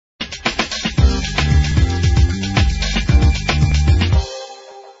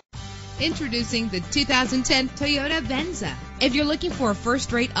Introducing the 2010 Toyota Venza. If you're looking for a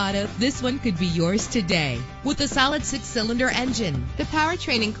first-rate auto, this one could be yours today. With a solid 6-cylinder engine, the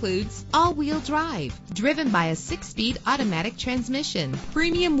powertrain includes all-wheel drive, driven by a 6-speed automatic transmission.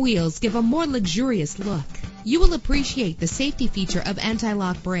 Premium wheels give a more luxurious look. You will appreciate the safety feature of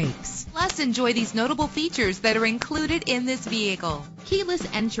anti-lock brakes. Plus, enjoy these notable features that are included in this vehicle: keyless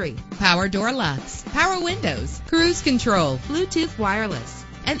entry, power door locks, power windows, cruise control, Bluetooth wireless,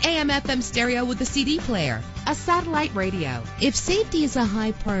 an AM/FM stereo with a CD player, a satellite radio. If safety is a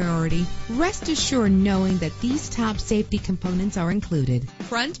high priority, rest assured knowing that these top safety components are included: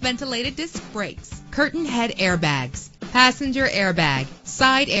 front ventilated disc brakes, curtain head airbags, passenger airbag,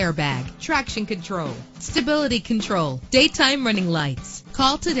 side airbag, traction control, stability control, daytime running lights.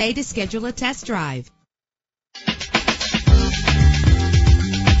 Call today to schedule a test drive.